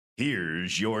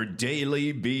Here's your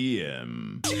daily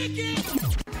BM.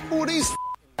 Who are these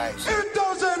guys? It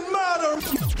doesn't matter.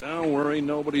 Don't worry,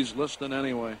 nobody's listening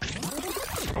anyway.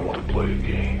 I want to play a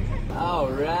game.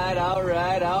 All right.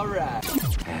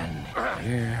 And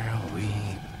here we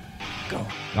go.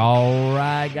 All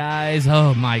right, guys.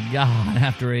 Oh, my God.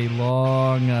 After a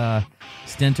long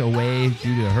stint away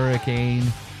due to a hurricane,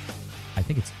 I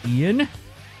think it's Ian.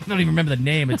 I don't even remember the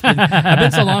name. I've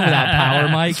been so long without power,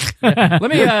 Mike. Let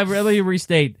me really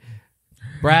restate.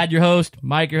 Brad, your host.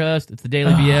 Mike, your host. It's the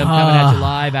Daily BM coming at you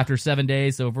live after 7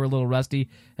 days. So if we're a little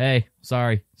rusty, hey,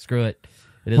 sorry. Screw it.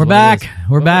 It is we're back.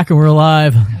 We're back and we're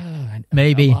alive.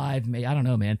 Maybe. Alive. I don't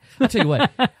know, man. I'll tell you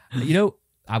what.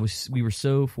 We were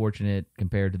so fortunate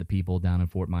compared to the people down in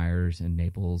Fort Myers and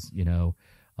Naples.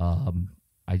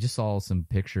 I just saw some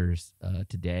pictures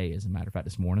today, as a matter of fact,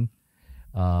 this morning.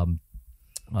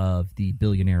 Of the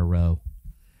Billionaire Row.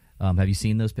 Have you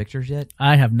seen those pictures yet?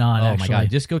 I have not, actually. Oh, my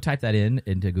God. Just go type that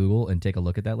into Google and take a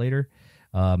look at that later.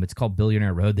 It's called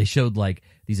Billionaire Road. They showed, like,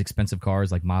 these expensive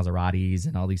cars, like Maseratis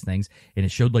and all these things, and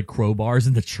it showed, like, crowbars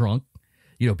in the trunk.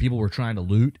 People were trying to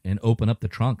loot and open up the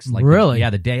trunks. Like, really?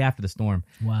 The day after the storm.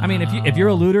 Wow. I mean, if you're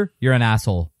a looter, you're an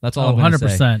asshole. That's all I'm going to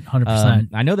say. 100%.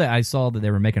 I know that I saw that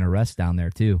they were making arrests down there,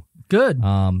 too. Good.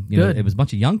 Good. It was a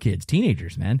bunch of young kids,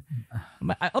 teenagers, man.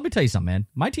 Let me tell you something, man.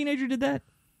 My teenager did that.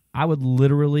 I would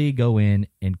literally go in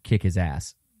and kick his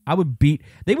ass. They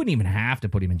wouldn't even have to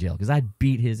put him in jail because I'd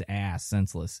beat his ass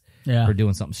senseless for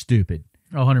doing something stupid.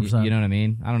 Oh, 100%. You know what I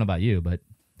mean? I don't know about you, but.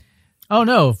 Oh,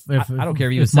 no. I don't care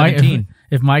if he was 17.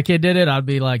 If my kid did it, I'd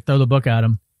be like, throw the book at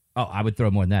him. Oh, I would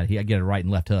throw more than that. I'd get a right and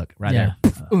left hook right there.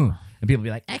 And people would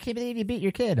be like, I can't believe you beat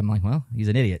your kid. I'm like, well, he's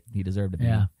an idiot. He deserved to be.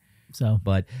 Yeah. So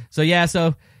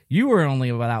You were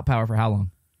only without power for how long?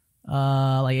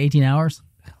 Like 18 hours.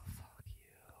 Oh,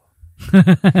 fuck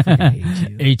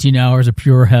you. 18 hours of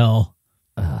pure hell.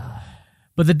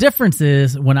 But the difference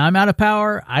is when I'm out of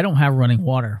power, I don't have running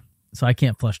water. So I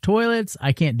can't flush toilets.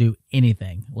 I can't do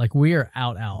anything. Like, we are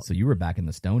out. So you were back in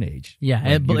the Stone Age. Yeah.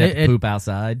 Like, you got to poop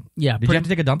outside? Yeah. Did you have to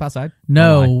take a dump outside?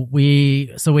 No.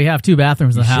 We have two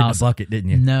bathrooms in the house. You shit in a bucket, didn't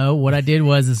you? No. What I did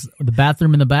was the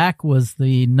bathroom in the back was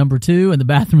the number 2 and the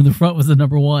bathroom in the front was the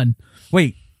number 1.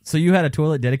 Wait. So you had a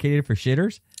toilet dedicated for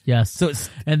shitters? Yes. So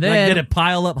did it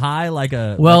pile up high like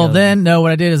a... What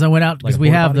I did is I went out because we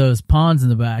have potty? those ponds in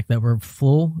the back that were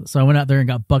full. So I went out there and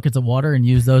got buckets of water and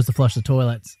used those to flush the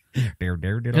toilets. Because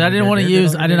I didn't want to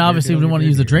use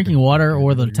the drinking water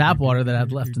or the tap water that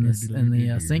I'd left in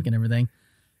the sink and everything.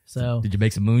 So did you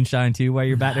make some moonshine too while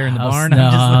you're back there in the barn?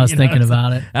 I was thinking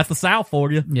about it. That's the South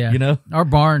for you. Yeah. Our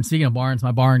barn, speaking of barns,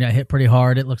 my barn got hit pretty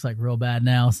hard. It looks like real bad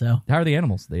now. So how are the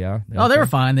animals? They were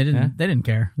fine. They didn't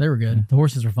care. They were good. Yeah. The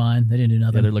horses were fine. They didn't do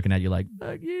nothing. Yeah, they're looking at you like,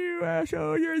 fuck you,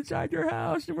 asshole, you're inside your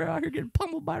house and we're out here getting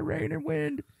pummeled by rain and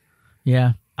wind.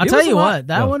 Yeah. I'll tell you what,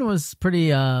 that one was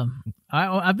pretty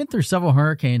I've been through several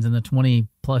hurricanes in the 20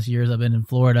 plus years I've been in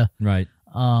Florida. Right.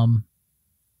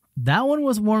 That one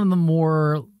was one of the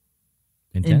more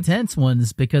intense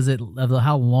ones because of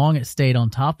how long it stayed on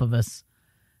top of us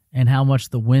and how much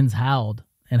the winds howled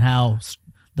and how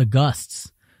the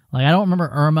gusts. Like, I don't remember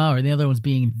Irma or the other ones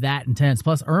being that intense.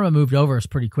 Plus, Irma moved over us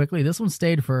pretty quickly. This one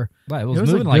stayed for... Right, it was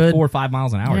moving like 4 or 5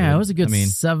 miles an hour. Yeah, it was a good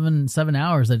 7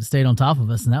 hours that it stayed on top of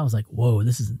us, and that was like, whoa,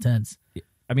 this is intense.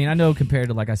 I mean, I know compared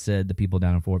to, like I said, the people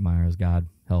down in Fort Myers, God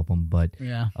help them, but,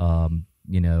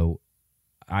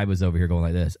 I was over here going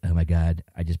like this. Oh, my God,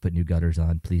 I just put new gutters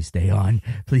on. Please stay on.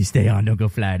 Please stay on. Don't go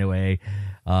flying away.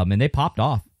 And they popped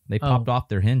off. They popped off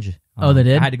their hinge. They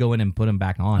did? I had to go in and put them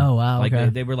back on. Oh, wow, Like, okay.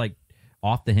 they were like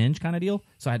off the hinge kind of deal,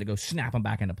 so I had to go snap them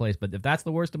back into place. But if that's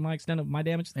the worst of my extent of my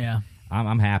damage,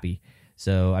 I'm happy.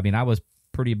 So, I mean, I was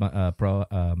pretty what's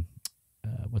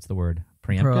the word?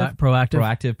 Preemptive?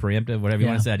 Proactive, preemptive, whatever you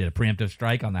want to say. I did a preemptive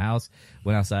strike on the house.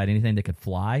 Went outside. Anything that could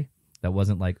fly that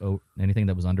wasn't like anything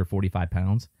that was under 45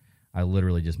 pounds, I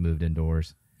literally just moved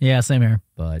indoors. Yeah, same here.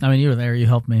 But I mean, you were there. You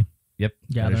helped me. Yep.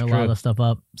 Gather a lot of stuff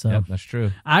up. So yep, that's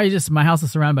true. My house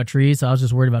is surrounded by trees, so I was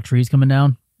just worried about trees coming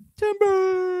down. Timber.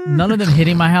 None of them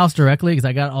hitting my house directly because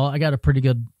I got a pretty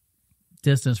good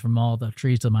distance from all the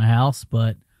trees to my house,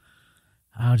 but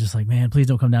I was just like, man, please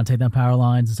don't come down and take down power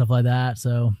lines and stuff like that.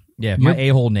 So yeah, if my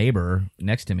a-hole neighbor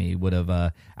next to me would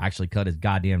have actually cut his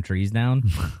goddamn trees down,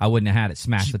 I wouldn't have had it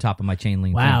smash the top of my chain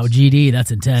link Wow, fence. GD, that's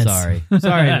intense. Sorry. If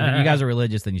you guys are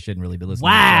religious, then you shouldn't really be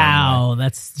listening. Wow,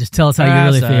 that's just tell us how you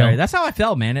really feel. That's how I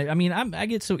felt, man. I mean, I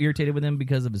get so irritated with him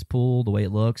because of his pool, the way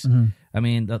it looks. Mm-hmm. I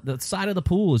mean, the side of the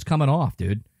pool is coming off,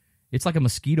 dude. It's like a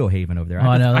mosquito haven over there. Oh,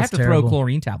 I know, I that's have to terrible. throw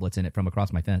chlorine tablets in it from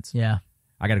across my fence. Yeah.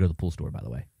 I got to go to the pool store, by the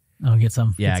way. Oh, get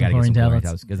some. Yeah, I get got to some get some chlorine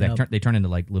tablets because Yep. they turn into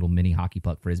like little mini hockey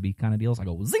puck frisbee kind of deals. I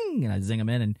go zing and I zing them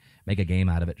in and make a game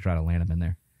out of it to try to land them in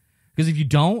there. Because if you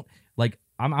don't, like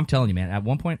I'm telling you, man, at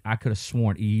one point I could have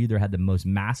sworn you either had the most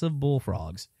massive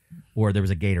bullfrogs or there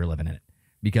was a gator living in it.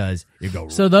 Because you go.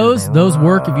 So those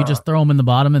work if you just throw them in the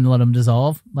bottom and let them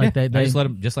dissolve. Like I they just let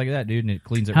them just like that, dude, and it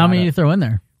cleans it. How right many do you up. throw in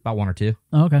there? About 1 or 2.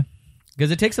 Oh, okay. Because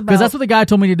it takes about. Because that's what the guy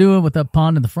told me to do with the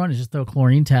pond in the front is just throw a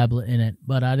chlorine tablet in it.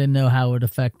 But I didn't know how it would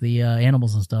affect the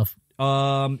animals and stuff.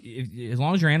 As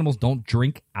long as your animals don't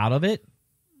drink out of it.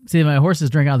 See, my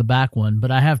horses drink out of the back one, but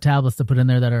I have tablets to put in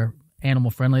there that are animal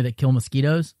friendly that kill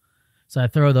mosquitoes. So I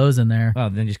throw those in there. Oh,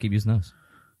 then just keep using those.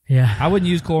 Yeah. I wouldn't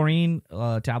use chlorine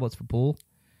tablets for pool,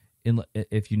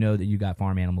 if you know that you got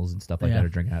farm animals and stuff like that are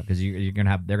drinking out because they're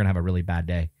gonna have a really bad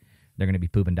day. They're gonna be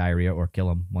pooping diarrhea or kill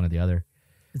them, one or the other.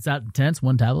 Is that intense?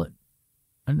 One tablet?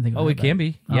 I didn't think. Oh, it can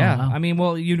be. Yeah. wow. I mean,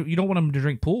 well, you don't want them to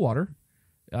drink pool water,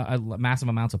 massive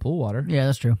amounts of pool water. Yeah,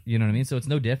 that's true. You know what I mean? So it's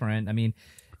no different. I mean,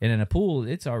 and in a pool,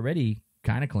 it's already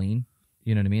kind of clean.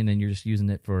 You know what I mean? And then you're just using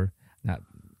it for not.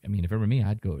 I mean, if it were me,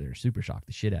 I'd go over there super shock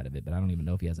the shit out of it. But I don't even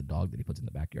know if he has a dog that he puts in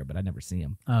the backyard. But I never see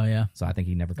him. Oh yeah. So I think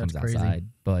he never comes That's crazy. outside.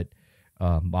 But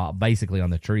well, basically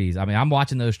on the trees. I mean, I'm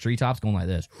watching those treetops going like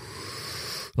this,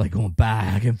 like going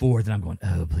back and forth, and I'm going,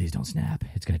 oh, please don't snap.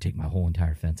 It's going to take my whole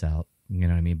entire fence out. You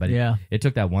know what I mean? But it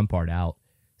took that one part out.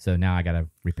 So now I got to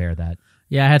repair that.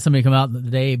 Yeah, I had somebody come out the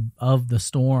day of the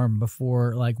storm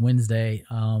before like Wednesday.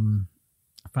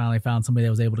 Finally found somebody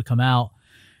that was able to come out.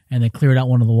 And they cleared out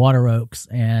one of the water oaks.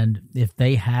 And if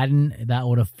they hadn't, that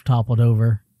would have toppled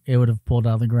over. It would have pulled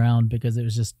out of the ground because it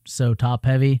was just so top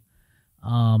heavy.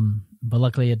 But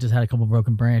luckily, it just had a couple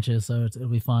broken branches, so it'll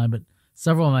be fine. But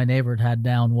several of my neighbors had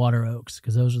down water oaks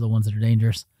because those are the ones that are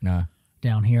dangerous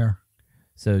down here.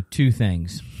 So 2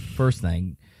 things. First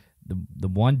thing, the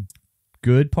one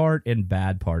good part and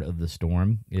bad part of the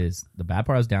storm is the bad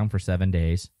part I was down for 7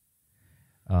 days.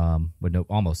 With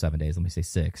almost 7 days. Let me say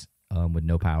 6. With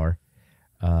no power.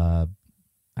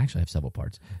 Actually, I have several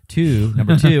parts.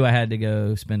 Number 2, I had to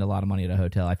go spend a lot of money at a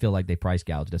hotel. I feel like they price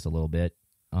gouged us a little bit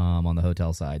on the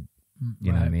hotel side.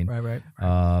 You know what I mean?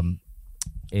 Right.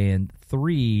 And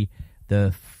 3,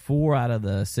 the 4 out of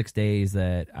the 6 days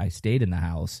that I stayed in the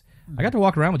house, I got to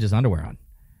walk around with just underwear on,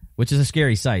 which is a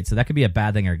scary sight. So that could be a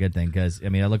bad thing or a good thing because, I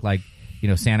mean, I look like,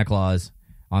 Santa Claus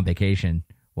on vacation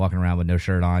walking around with no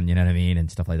shirt on, you know what I mean, and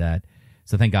stuff like that.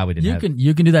 So thank God we didn't.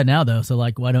 You can do that now though. So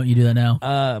like, why don't you do that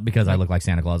now? Because I look like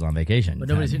Santa Claus on vacation. But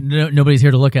nobody's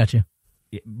here to look at you.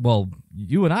 Well,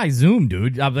 you and I Zoom,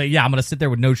 dude. I'm like, I'm gonna sit there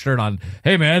with no shirt on.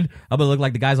 Hey, man, I'm gonna look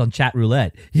like the guys on Chat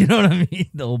Roulette. You know what I mean?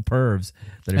 The old pervs.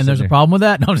 And there's a problem with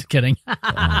that? No, I'm just kidding.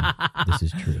 This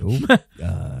is true.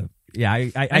 Yeah,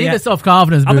 I need the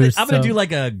self-confidence boost. I'm gonna do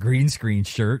like a green screen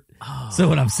shirt. So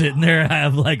when I'm sitting there, I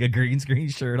have like a green screen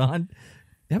shirt on.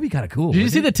 That'd be kind of cool. Did you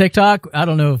see the TikTok? I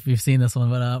don't know if you've seen this one,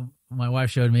 but my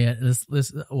wife showed me it.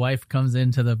 This wife comes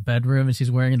into the bedroom and she's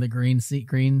wearing the green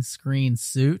screen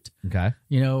suit. Okay.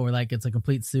 Where like it's a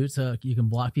complete suit so you can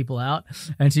block people out.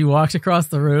 And she walks across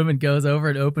the room and goes over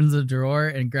and opens a drawer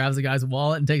and grabs the guy's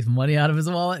wallet and takes money out of his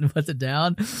wallet and puts it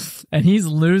down. And he's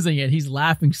losing it. He's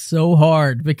laughing so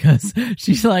hard because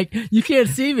she's like, you can't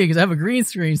see me because I have a green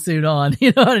screen suit on,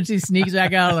 and she sneaks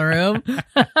back out of the room.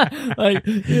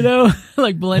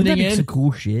 Like blending in. Some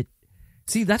cool shit.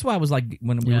 See, that's why I was like,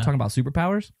 when we were talking about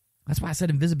superpowers, that's why I said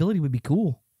invisibility would be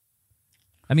cool.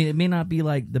 I mean, it may not be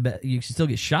like you should still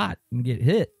get shot and get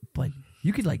hit, but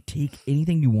you could like take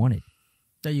anything you wanted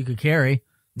that you could carry.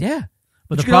 Yeah.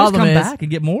 But the you could always problem come is, back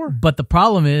and get more. But the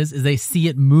problem is they see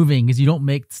it moving because you don't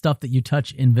make stuff that you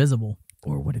touch invisible.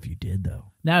 Or what if you did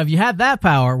though? Now, if you had that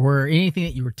power where anything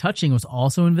that you were touching was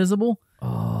also invisible,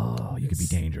 you could be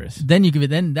dangerous. Then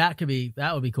that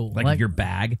would be cool. Like if your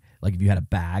bag, like if you had a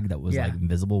bag that was like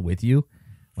invisible with you,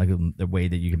 like the way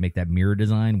that you can make that mirror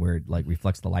design where it like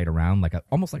reflects the light around, like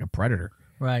almost like a predator,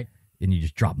 right? And you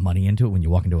just drop money into it when you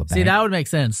walk into a bank. See, that would make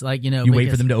sense. Like you wait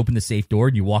for them to open the safe door,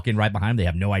 and you walk in right behind them. They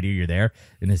have no idea you're there,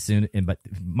 but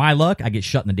my luck, I get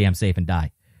shut in the damn safe and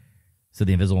die. So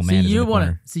the invisible man is in the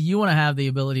corner. You want to have the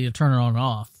ability to turn it on and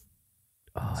off.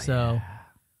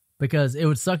 Because it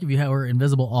would suck if you were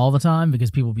invisible all the time because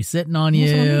people would be sitting on you.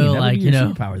 That would be your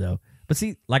superpower though. But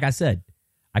see, like I said,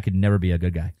 I could never be a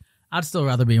good guy. I'd still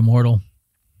rather be immortal.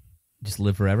 Just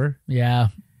live forever? Yeah.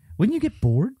 Wouldn't you get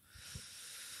bored?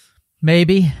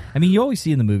 Maybe. I mean, you always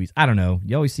see in the movies. I don't know.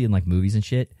 You always see in like movies and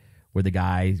shit where the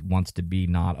guy wants to be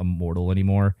not immortal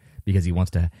anymore because he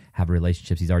wants to have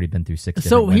relationships. He's already been through 6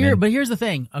 different women. But here's the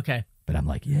thing. Okay. But I'm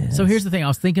like, yeah. So here's the thing. I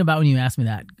was thinking about when you asked me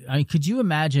that. I mean, could you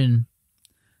imagine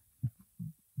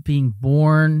being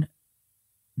born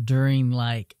during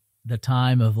like the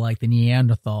time of like the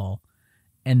Neanderthal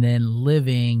and then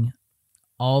living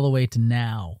all the way to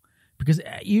now, because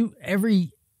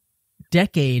every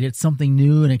decade it's something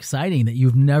new and exciting that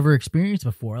you've never experienced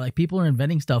before. Like people are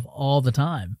inventing stuff all the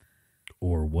time.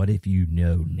 Or what if you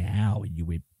know now and you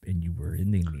were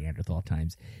in the Neanderthal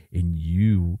times and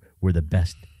you were the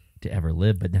best to ever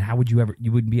live, but then how would you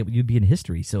wouldn't be able, you'd be in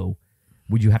history. So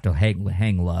would you have to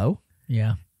hang low?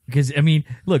 Yeah. Because, I mean,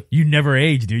 look, you never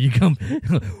age, dude. You come, here's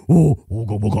the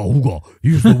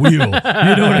wheel. You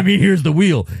know what I mean? Here's the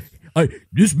wheel.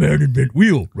 This man invent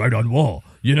wheel right on wall.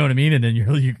 You know what I mean? And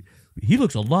then he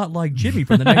looks a lot like Jimmy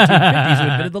from the 1950s who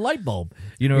invented the light bulb,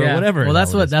 or whatever. Well,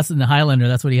 that's in the Highlander.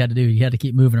 That's what he had to do. He had to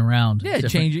keep moving around. Yeah,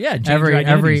 change your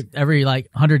every like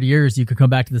 100 years you could come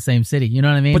back to the same city. You know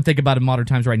what I mean? But think about it in modern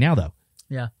times right now, though.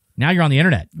 Yeah. Now you're on the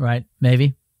internet. Right.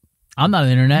 Maybe. I'm not on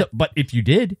the internet. No, but if you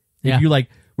did, if you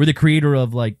were the creator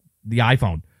of like the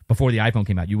iPhone before the iPhone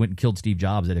came out, you went and killed Steve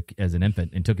Jobs as an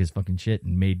infant and took his fucking shit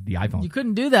and made the iPhone. You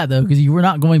couldn't do that though because you were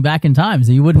not going back in time,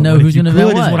 so you wouldn't know who's going to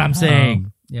invent what. Is what I'm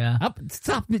saying. Yeah.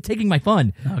 Stop taking my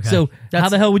fun. Okay. So how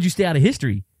the hell would you stay out of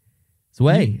history?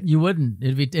 Sway. You wouldn't.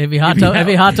 It'd be hot tub. It'd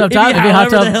be hot tub time. It'd be hot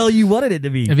tub. The hell you wanted it to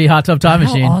be. It'd be hot tub time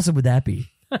machine. How awesome would that be?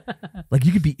 Like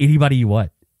you could be anybody you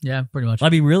want. Yeah, pretty much. I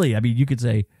mean, really. I mean, you could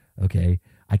say, okay,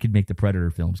 I could make the Predator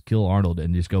films, kill Arnold,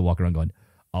 and just go walk around going,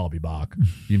 I'll be back.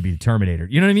 You can be the Terminator.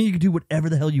 You know what I mean? You could do whatever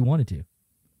the hell you wanted to.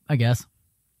 I guess.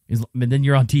 And then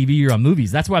you're on TV, you're on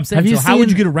movies. That's what I'm saying. How would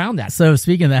you get around that? So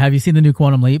speaking of that, have you seen the new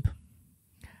Quantum Leap?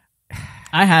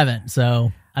 I haven't,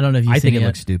 so I don't know if you've seen it. I think it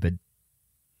looks stupid.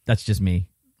 That's just me.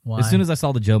 Why? As soon as I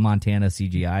saw the Joe Montana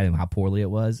CGI and how poorly it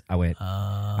was, I went, meh.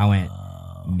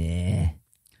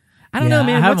 I don't know,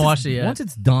 man. I haven't watched it yet. Once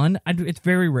it's done, it's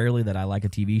very rarely that I like a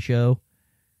TV show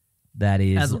that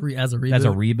is as a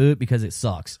reboot because it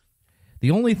sucks.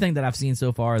 The only thing that I've seen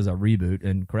so far as a reboot,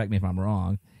 and correct me if I'm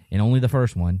wrong, and only the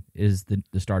first one is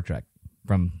the Star Trek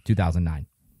from 2009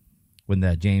 when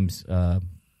the James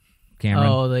Cameron.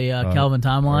 Oh, the Kelvin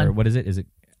timeline. Or what is it? Is it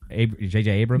J.J.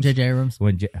 Abrams? J.J. Abrams.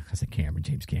 I said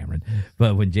James Cameron.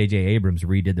 But when J.J. Abrams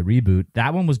redid the reboot,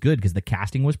 that one was good because the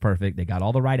casting was perfect. They got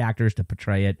all the right actors to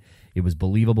portray it. It was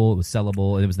believable. It was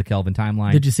sellable. And it was the Kelvin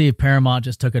timeline. Did you see if Paramount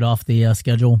just took it off the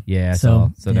schedule? Yeah.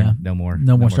 So no more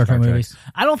Star Trek movies.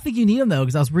 I don't think you need them though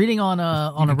because I was reading on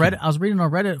a Reddit. I was reading on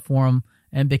a Reddit forum,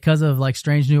 and because of like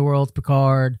Strange New Worlds,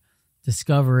 Picard,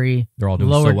 Discovery, they're all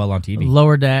doing so well on TV.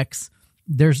 Lower Decks.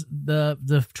 There's the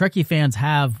Trekkie fans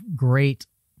have great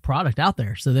product out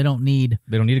there, so they don't need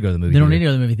to go to the movie. They don't need to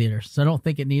go to the movie theaters, so I don't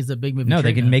think it needs a big movie. No,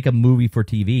 they can make a movie for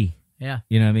TV. Yeah,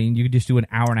 you know what I mean. You could just do an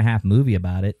hour-and-a-half movie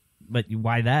about it, but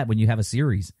why that when you have a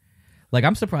series? Like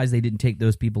I'm surprised they didn't take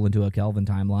those people into a Kelvin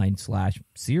timeline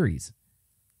 / series.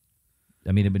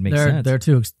 I mean, it would make sense.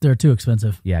 They're too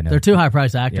expensive. Yeah, no. They're too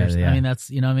high-priced actors. Yeah. I mean, that's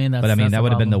you know what I mean. But I mean, that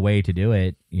would have been the way to do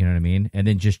it. You know what I mean? And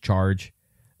then just charge,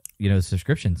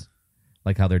 subscriptions,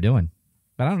 like how they're doing.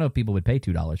 But I don't know if people would pay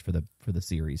 $2 for the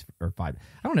series or $5. I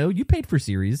don't know. You paid for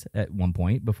series at one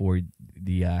point before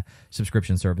the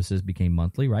subscription services became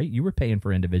monthly, right? You were paying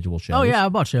for individual shows. Oh yeah, I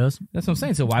bought shows. That's what I'm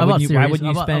saying. So why wouldn't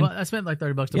you spend? I spent like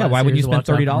 $30. Yeah, why would you spend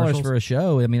 $30 for a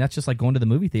show? I mean, that's just like going to the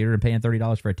movie theater and paying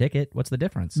 $30 for a ticket. What's the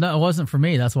difference? No, it wasn't for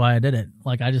me. That's why I did it.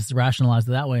 Like I just rationalized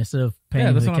it that way instead of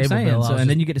paying that's the what cable I'm saying. bill. So, and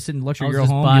then you get to sit in luxury your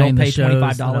home. You don't pay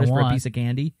 $25 for a piece of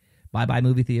candy. Bye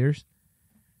movie theaters.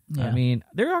 Yeah. I mean,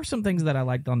 there are some things that I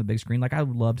liked on the big screen. Like I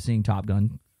loved seeing Top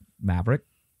Gun Maverick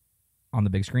on the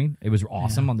big screen. It was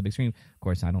awesome on the big screen. Of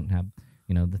course, I don't have,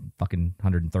 the fucking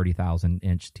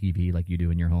 130,000-inch TV like you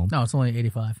do in your home. No, it's only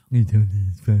 85.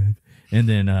 And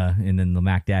then the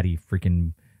Mac Daddy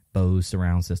freaking Bose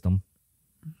surround system.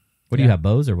 What do you have,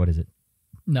 Bose or what is it?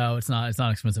 No, it's not. It's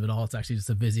not expensive at all. It's actually just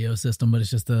a Vizio system, but it's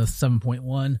just a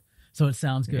 7.1. So it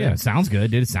sounds good. Yeah, it sounds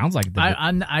good, dude. It sounds like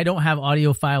I don't have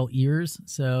audiophile ears,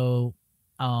 so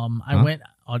I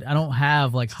don't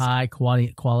have like high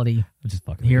quality just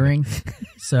fucking hearing.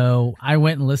 So I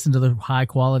went and listened to the high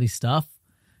quality stuff,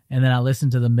 and then I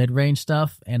listened to the mid range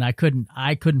stuff, and I couldn't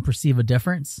perceive a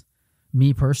difference,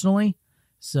 me personally.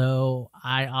 So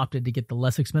I opted to get the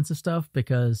less expensive stuff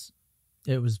because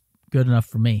it was good enough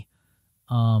for me.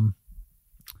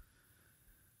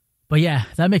 But yeah,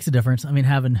 that makes a difference. I mean,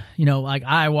 having, like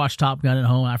I watched Top Gun at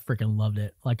home. And I freaking loved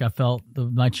it. Like I felt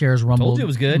my chairs rumbled. Told you it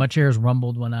was good. My chairs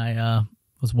rumbled when I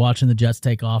was watching the jets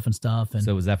take off and stuff. And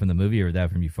so was that from the movie or was that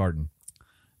from you farting?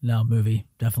 No, movie.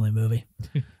 Definitely movie.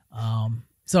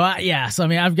 So I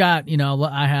mean, I've got,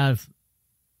 I have,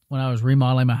 when I was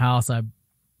remodeling my house, I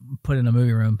put in a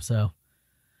movie room. So,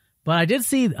 but I did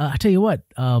see, I tell you what,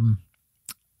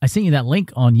 I sent you that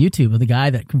link on YouTube of the guy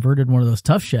that converted one of those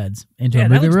tough sheds into a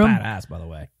movie room. That looks badass, by the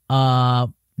way.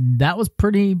 That was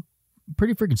pretty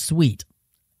freaking sweet.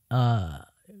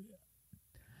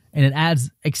 And it adds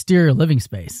exterior living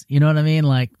space. You know what I mean?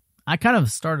 Like, I kind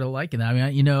of started liking that.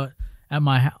 I mean, at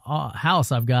my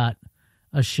house, I've got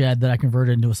a shed that I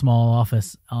converted into a small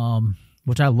office,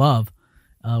 which I love.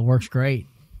 Works great.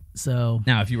 So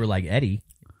Now, if you were like Eddie,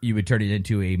 you would turn it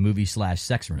into a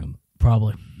movie/sex room.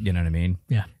 probably, You know what I mean?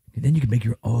 yeah. And then you could make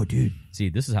your, oh, dude. See,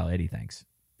 this is how Eddie thinks.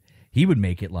 He would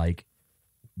make it like,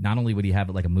 not only would he have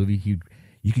it like a movie,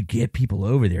 you could get people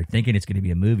over there thinking it's going to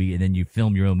be a movie, and then you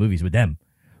film your own movies with them.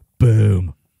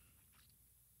 Boom.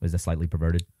 Was that slightly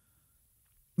perverted?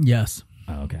 Yes.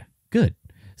 Oh, okay. Good.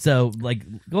 So, like,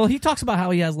 well, he talks about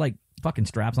how he has, like, fucking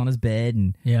straps on his bed.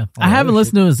 And Yeah. all I that haven't other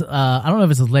listened to his, I don't know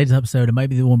if it's his latest episode. It might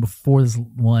be the one before this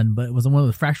one, but it was the one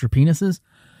with the fractured penises.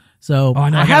 So Oh, I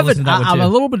know. I gotta haven't, listen to that one, I'm too. a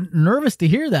little bit nervous to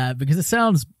hear that because it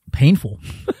sounds painful.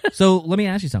 shit. So, let me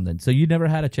ask you something. So, you never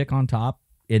had a chick on top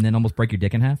and then almost break your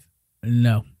dick in half?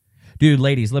 No. Dude,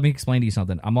 ladies, let me explain to you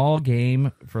something. I'm all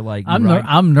game for, like,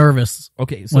 I'm nervous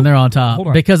okay, so when they're on top hold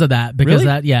on. because of that. Because Really?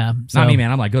 that, yeah. So, Not me,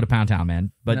 man. I'm like, go to Pound Town,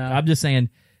 man. But No. I'm just saying,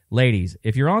 ladies,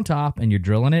 if you're on top and you're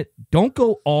drilling it, don't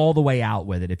go all the way out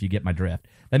with it if you get my drift.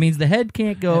 That means the head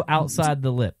can't go outside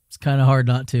the lip. It's kind of hard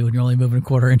not to when you're only moving a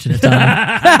quarter inch at a time.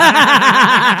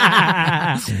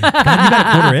 God, you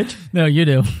got a quarter inch? No, you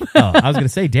do. Oh, I was going to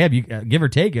say, damn, you give or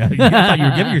take. I thought you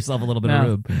were giving yourself a little bit of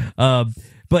room.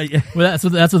 But Well, that's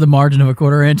with the margin of a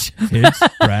quarter inch. it's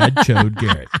Brad Chode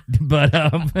Garrett. But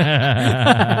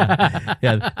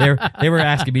yeah, they were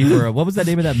asking me for what was that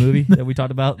name of that movie that we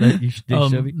talked about that you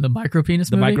did show me? The micro penis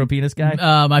The movie? micro penis guy.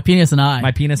 My penis and I.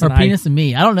 My penis or and I. penis and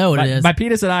me. I don't know what it is. My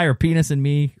penis and I are penis and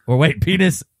me, or wait,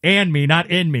 penis and me,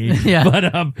 not in me. Yeah.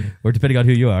 But or depending on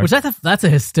who you are. Which that's a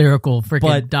hysterical freaking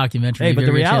But, documentary. Hey, if but you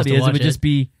the ever get a chance reality to is, it watch would just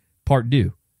be part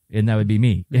due, and that would be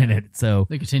me in it. So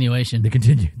the continuation. the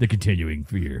continuing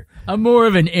fear. I'm more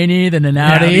of an innie than an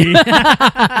outie.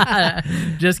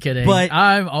 Just kidding. But-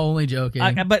 I'm only joking.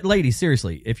 But ladies,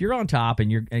 seriously, if you're on top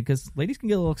and you're, because ladies can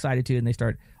get a little excited too, and they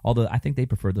start. Although I think they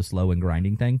prefer the slow and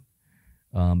grinding thing,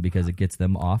 because it gets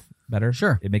them off better.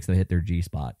 Sure. It makes them hit their G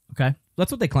spot. Okay.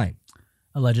 That's what they claim.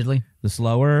 Allegedly. The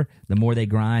slower, the more they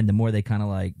grind, the more they kind of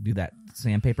like do that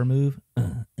sandpaper move.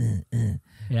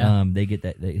 Yeah. They get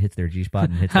that, it hits their G spot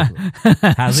and hits.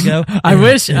 How's it go? I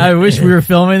wish we were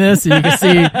filming this so you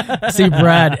could see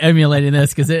Brad emulating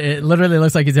this because it literally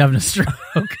looks like he's having a stroke.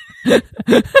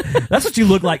 That's what you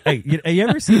look like. Hey, you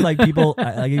ever see like people?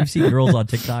 Like you see girls on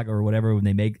TikTok or whatever when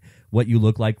they make what you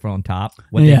look like from on top,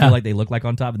 what they Yeah. feel like they look like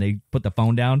on top, and they put the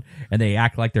phone down and they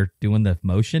act like they're doing the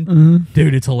motion. Mm-hmm.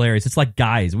 Dude, it's hilarious. It's like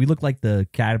guys. We look like the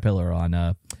caterpillar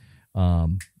on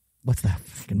what's that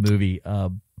fucking movie?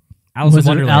 Alice in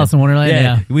Wonderland. Alice in Wonderland,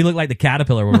 yeah. We look like the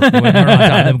caterpillar when we're on top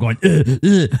of them going,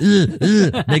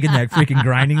 making that freaking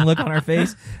grinding look on our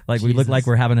face. Like we look like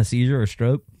we're having a seizure or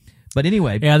stroke. But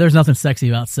anyway. Yeah, there's nothing sexy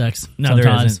about sex. No, there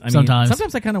sometimes. isn't. I mean,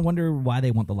 sometimes I kind of wonder why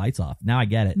they want the lights off. Now I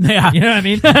get it. Yeah. You know what I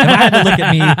mean? If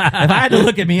I had to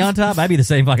look at me on top, I'd be the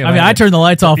same fucking way. I turn the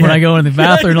lights off when I go in the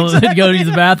bathroom to go to use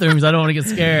the bathroom because I don't want to get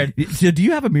scared. So do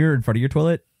you have a mirror in front of your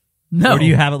toilet? No. Or do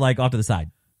you have it like off to the side?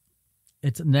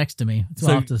 It's next to me. It's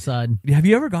So- off to the side. Have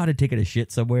you ever gone and taken a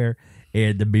shit somewhere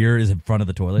and the mirror is in front of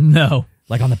the toilet? No.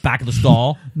 Like on the back of the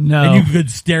stall? No. And you could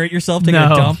stare at yourself taking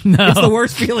No. a dump? No. It's the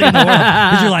worst feeling in the world.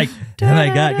 Because you're like, oh my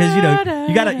God. Because, you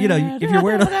got to, if you're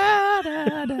wearing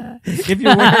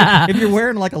if you're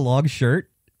wearing like a long shirt,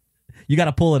 you got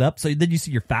to pull it up. So then you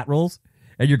see your fat rolls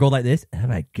and you're going like this. Oh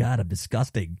my God, I'm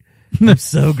disgusting. I'm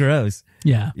so gross.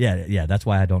 Yeah. Yeah. That's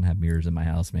why I don't have mirrors in my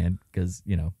house, man. Because,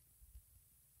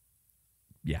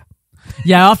 yeah.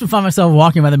 Yeah, I often find myself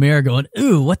walking by the mirror going,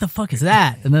 ooh, what the fuck is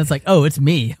that? And then it's like, oh, it's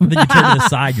me. Then you turn to the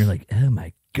side and you're like, oh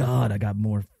my God, I got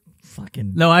more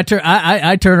fucking. No, I turn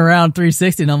around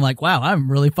 360 and I'm like, wow, I'm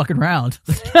really fucking round.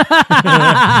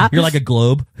 You're like a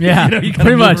globe. Yeah, You kinda pretty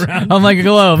move much. around. I'm like a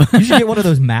globe. You should get one of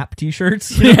those map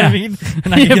T-shirts. You know what I mean?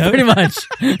 And I Yeah, can go, pretty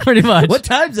much. Pretty much. What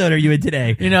time zone are you in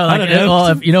today? You know, I like, don't know.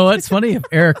 well, you know what's funny? If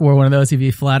Eric wore one of those, he'd be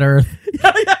flat Earth.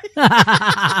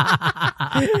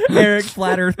 Eric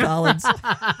Flat Earth Collins.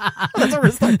 That's what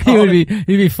we're still He'd calling him.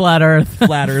 be flat Earth.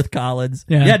 Flat Earth Collins.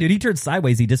 Yeah. Dude, he turns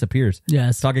sideways, he disappears.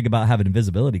 Yes. Talking about having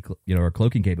invisibility, or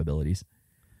cloaking capabilities.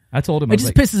 I told him, I It was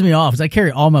just like, pisses me off because I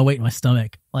carry all my weight in my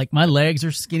stomach. Like my legs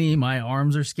are skinny, my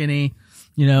arms are skinny.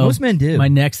 You know, most men do. My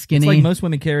neck's skinny. It's like most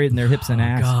women carry it in their hips and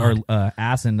ass, God. or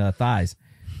ass and thighs.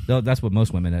 Though that's what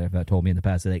most women have told me in the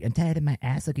past. They're like, I'm tired of my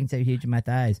ass looking so huge in my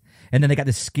thighs. And then they got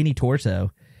this skinny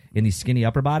torso and these skinny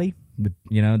upper body.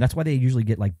 That's why they usually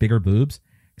get like bigger boobs,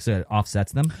 so it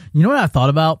offsets them. You know what I thought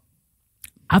about?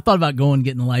 I thought about going and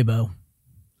getting lipo.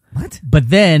 What? But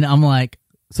then I'm like,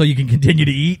 So you can continue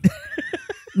to eat?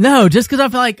 no, just because I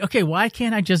feel like, okay, why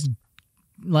can't I just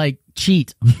like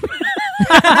cheat?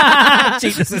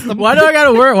 Cheat the system. Why do I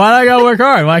gotta work? Why do I gotta work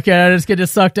hard? Why can't I just get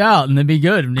this sucked out and then be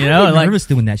good? You know, I'm like nervous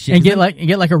doing that shit. and get like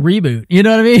a reboot. You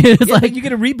know what I mean? It's Yeah, like like you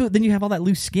get a reboot, then you have all that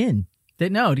loose skin. you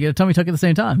get a tummy tuck at the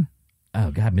same time. Oh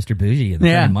God, Mr. Bougie and the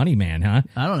Yeah. fucking money man, huh?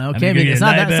 I don't know. I mean, Can't you be. get It's a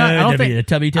not that. It's not, I don't diaper, think. get a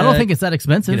tummy I don't tuck, think it's that Get a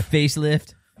expensive.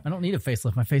 facelift. I don't need a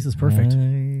facelift. My face is perfect.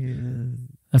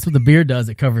 That's what the beard does.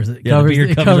 It covers it. Yeah, the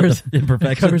beard it covers covers up the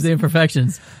imperfections. it covers the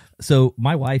imperfections. So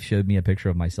my wife showed me a picture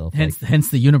of myself. Hence the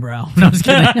unibrow. No, I'm just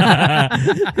kidding.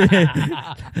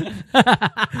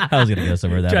 I was gonna go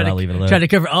somewhere with that, but I'll leave it alone. Try to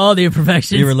cover all the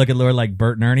imperfections. You ever look at Laura like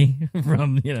Bert and Ernie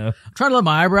from, I'm trying to let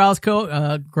my eyebrows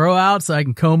grow out so I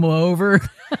can comb them over.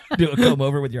 do a comb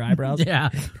over with your eyebrows? Yeah.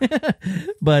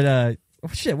 But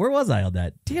shit, where was I on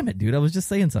that? Damn it, dude! I was just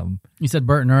saying something. You said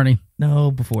Bert and Ernie.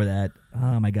 No, before that.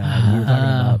 Oh my God, we were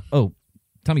talking about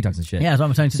tummy tucks and shit. Yeah, that's what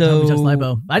I'm saying. So- Tummy tucks,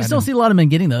 lipo. I just I know. don't see a lot of men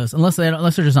getting those unless they're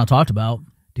just not talked about.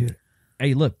 Dude.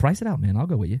 Hey, look, price it out, man. I'll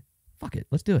go with you. Fuck it,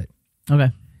 let's do it, Okay.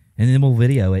 and then we'll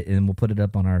video it and we'll put it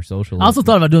up on our social. I also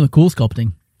thought about doing the cool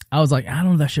sculpting. I was like, I don't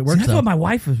know if that shit See, works. that's though. what my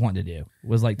wife was wanting to do.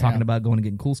 Was like talking about going and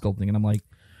getting cool sculpting, and I'm like,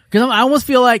 Because I almost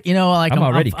feel like, like I'm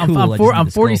already I'm, cool, I just need I'm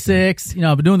the 46.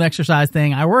 I've been doing the exercise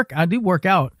thing. I do work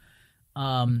out.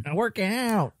 I'm working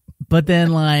out. But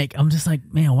then like I'm just like,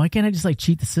 man, why can't I just like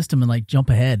cheat the system and like jump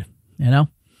ahead?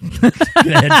 Get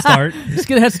a head start. Just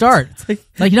get a head start.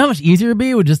 Like you know how much easier it'd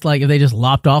be with just like if they just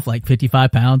lopped off like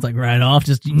 55 pounds like right off,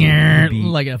 just like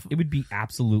It would be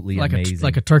absolutely like amazing.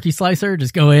 like a turkey slicer.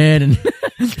 Just go in and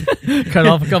cut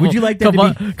off a couple. Would you like that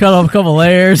to cut off a couple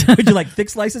layers? Would you like thick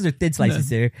slices or thin slices,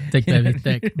 sir? Thick, baby,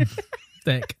 thick.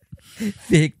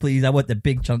 Thick, please. I want the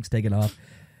big chunks taken off.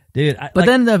 Dude, But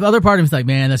then the other part of me's like,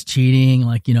 man, that's cheating.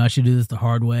 Like, I should do this the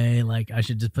hard way. Like, I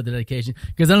should just put the dedication.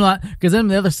 Because then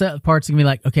the other set part's gonna be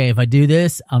like, okay, if I do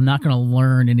this, I'm not gonna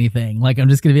learn anything. Like, I'm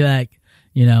just gonna be like,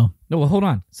 No, well, hold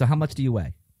on. So how much do you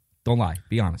weigh? Don't lie.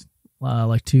 Be honest.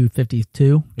 like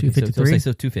 252, 253.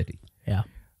 So 250. Yeah.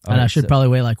 All And I right, should so- probably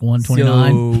weigh like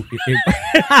 129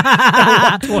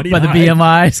 So by the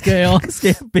BMI scale.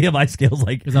 BMI scale's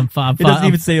like Because I'm five. It doesn't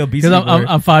even say obesity. Because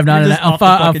I'm 5'9" You're and just I'm off the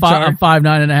fucking chart. I'm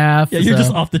 5'9" and a half. Yeah, you're so-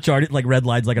 just off the chart. It like red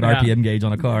lines like an Yeah. RPM gauge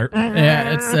on a car.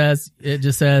 Yeah, it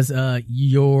just says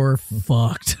you're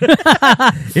fucked.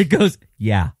 It goes,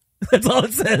 yeah. That's all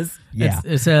it says. Yeah.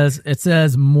 It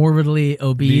says morbidly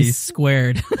obese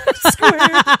squared.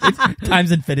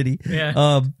 Times infinity.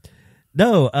 Yeah.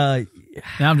 No,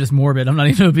 Now I'm just morbid. I'm not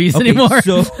even obese okay, anymore.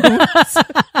 So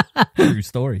true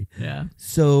story. Yeah.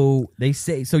 So they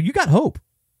say, so you got hope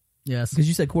Yes. because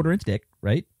you said 1/4 inch dick,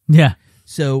 right? Yeah.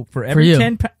 So for every you.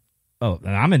 10 oh,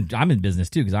 and I'm in business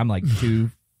too because I'm like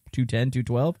 210,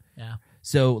 212. Yeah.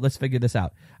 So let's figure this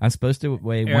out. I'm supposed to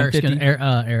weigh Eric's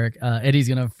 150. Eddie's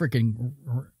gonna freaking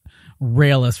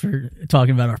rail us for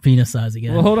talking about our penis size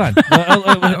again. Well, hold on.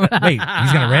 Wait,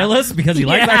 he's gonna rail us because he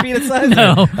likes our penis size?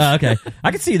 No. Okay,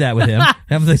 I can see that with him.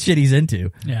 Having the shit he's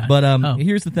into. Yeah. But Oh.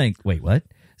 here's the thing. Wait, what?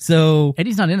 So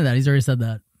Eddie's not into that. He's already said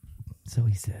that.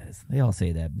 he says. They all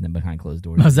say that then behind closed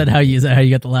doors. Oh, is that how you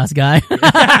got the last guy?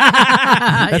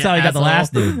 That's how he got the asshole.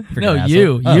 last dude. Freaking No, asshole.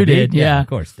 you Oh, did. me? Yeah. Of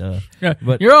course. Duh. Yeah.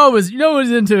 But You're always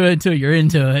into it until you're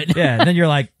into it. yeah, and then you're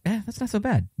like, that's not so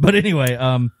bad. But anyway,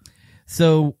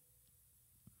 so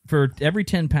for every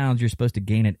 10 pounds you're supposed to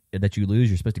gain it that you lose,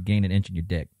 you're supposed to gain an inch in your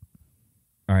dick.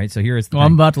 All right, so here's the Well,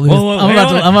 thing. I'm about to lose. Whoa,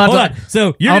 I'm about to.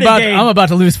 So you're I'm gonna gain. I'm about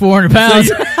to lose 400 pounds.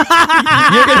 you're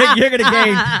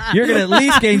gonna at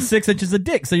least gain 6 inches of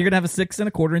dick. So you're gonna have a 6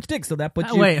 1/4 inch dick. So that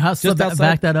puts you Wait, just outside.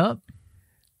 back that up?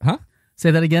 Huh?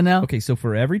 Say that again now. Okay, so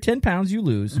for every 10 pounds you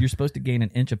lose, you're supposed to gain an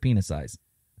inch of penis size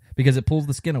because it pulls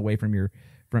the skin away from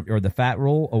or the fat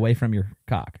roll away from your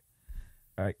cock.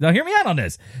 All right, now hear me out on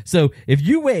this. So if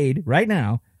you weighed right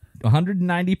now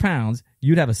 190 pounds,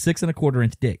 you'd have a 6 1/4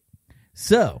 inch dick.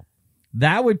 So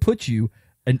that would put you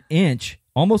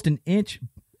almost an inch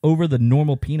over the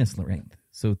normal penis length.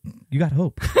 So you got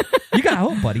hope. You got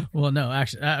hope, buddy. Well, no,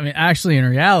 actually, in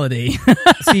reality,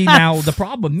 See, now the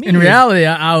problem with me in is reality,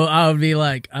 I would be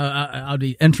like, I would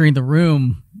be entering the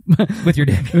room with your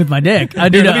dick. with my dick. I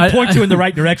Dude, need let me point you in the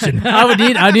right direction.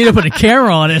 I need to put a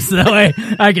camera on it so that way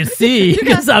I can see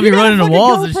because I'll be You got a running the fucking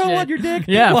walls and GoPro shit. on your dick?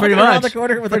 Yeah, Walking pretty around much. the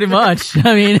corner with Pretty a- much.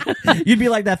 I mean, You'd be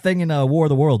like that thing in War of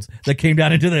the Worlds that came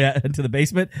down into the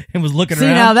basement and was looking see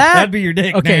around. now That'd be your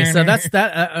dick. Okay, so that's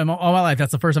that. All my life,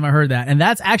 that's the first time I heard that, and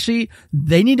that's actually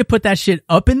they need to put that shit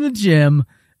up in the gym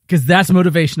because that's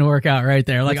motivation to work out right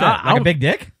there. Like, What's that? Like a big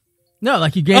dick. no,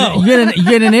 like you get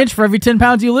an inch for every 10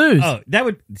 pounds you lose. Oh, that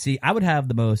would see. I would have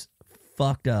the most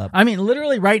fucked up. I mean,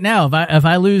 literally right now, if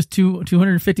I lose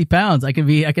 250 pounds, I can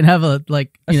have a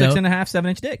 6.5, 7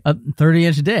 inch dick. a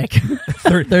 30-inch dick,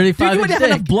 35 Dude, you inch wouldn't have dick.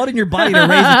 enough blood in your body to raise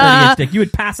a 30-inch dick. You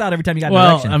would pass out every time you got an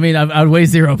Well, erection. I mean, I'd weigh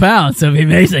 0 pounds, so it'd be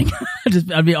amazing.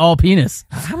 I'd be all penis.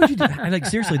 How would you do like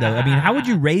seriously though? I mean, how would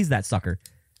you raise that sucker?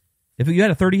 If you had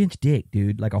a 30-inch dick,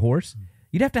 dude, like a horse,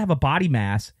 you'd have to have a body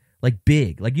mass like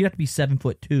big. Like you'd have to be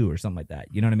 7'2" or something like that.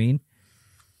 You know what I mean?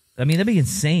 I mean, that'd be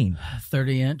insane.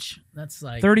 30-inch. That's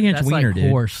like 30-inch that's wiener, like dude.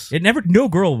 horse. No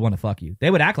girl would want to fuck you.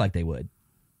 They would act like they would,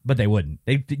 but they wouldn't.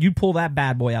 You pull that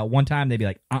bad boy out one time, they'd be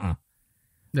like,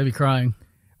 They'd be crying.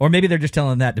 Or maybe they're just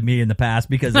telling that to me in the past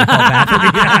because they felt bad for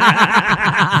me.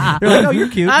 They're like, "Oh, you're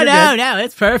cute." Oh, You're no, good."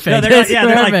 it's perfect. No, they're like, It's they're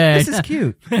like, perfect. "This is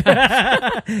cute."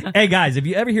 Hey guys, if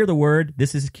you ever hear the word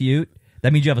 "this is cute,"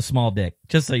 that means you have a small dick.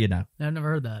 Just so you know. I've never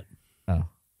heard that. Oh,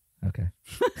 okay.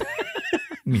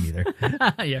 Me neither.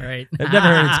 Yeah, right. I've never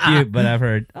heard it's cute, but I've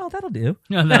heard, "Oh, that'll do."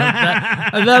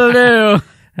 That'll do.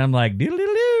 I'm like, doodle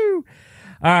doodle doo.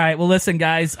 All right, well, listen,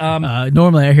 guys.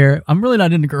 Normally I hear, I'm really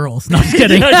not into girls. No, I'm just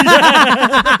kidding.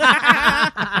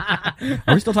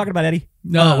 Are we still talking about Eddie?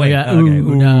 No, Oh, wait. yeah. Okay.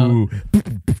 Ooh, no.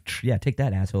 Yeah, take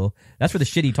that, asshole. That's for the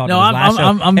shit he talked No, about his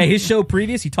last show. I'm- Hey, his show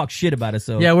previous, he talked shit about us.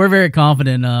 So Yeah, we're very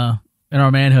confident in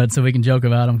our manhood, so we can joke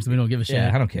about them because we don't give a shit.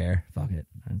 yeah, I don't care. Fuck it.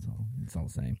 It's all the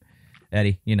same.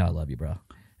 Eddie, you know I love you, bro.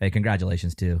 Hey,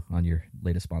 congratulations too on your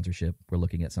latest sponsorship. We're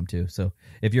looking at some too. So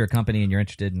if you're a company and you're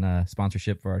interested in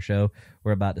sponsorship for our show,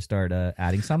 we're about to start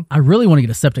adding some. I really want to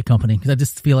get a septic company because I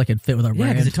just feel like it'd fit with our Yeah,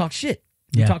 brand. because it talks shit.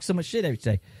 Yeah. You talk so much shit every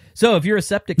day. So if you're a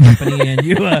septic company and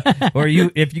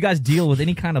if you guys deal with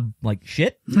any kind of like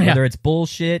shit, Yeah. whether it's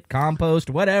bullshit, compost,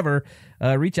 whatever,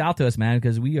 reach out to us, man,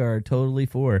 because we are totally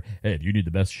for. Hey, if you need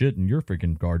the best shit in your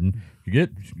freaking garden, you get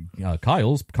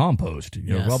Kyle's compost. You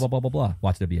know, Yes. blah blah blah blah blah.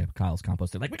 Watch WF Kyle's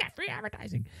compost. They're like, we got free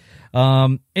advertising.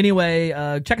 Anyway,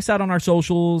 check us out on our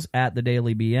socials at the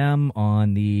Daily BM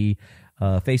on the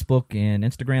Facebook and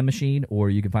Instagram machine, or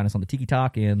you can find us on the Tiki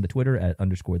Talk and the Twitter at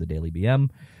 _ the Daily BM,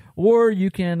 or you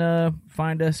can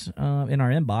find us in our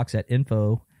inbox at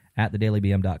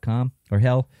info@thedailybm.com, or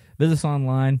hell, visit us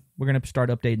online. We're going to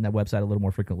start updating that website a little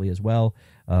more frequently as well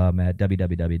at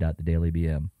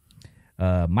www.thedailybm.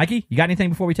 Mikey, you got anything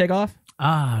before we take off?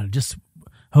 Just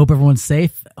hope everyone's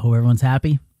safe. Hope everyone's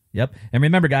happy. Yep. And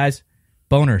remember, guys,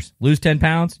 boners, lose 10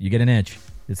 pounds, you get an inch.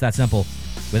 It's that simple.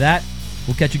 With that,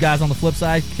 we'll catch you guys on the flip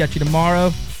side. Catch you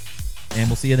tomorrow, and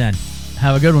we'll see you then.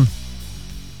 Have a good one.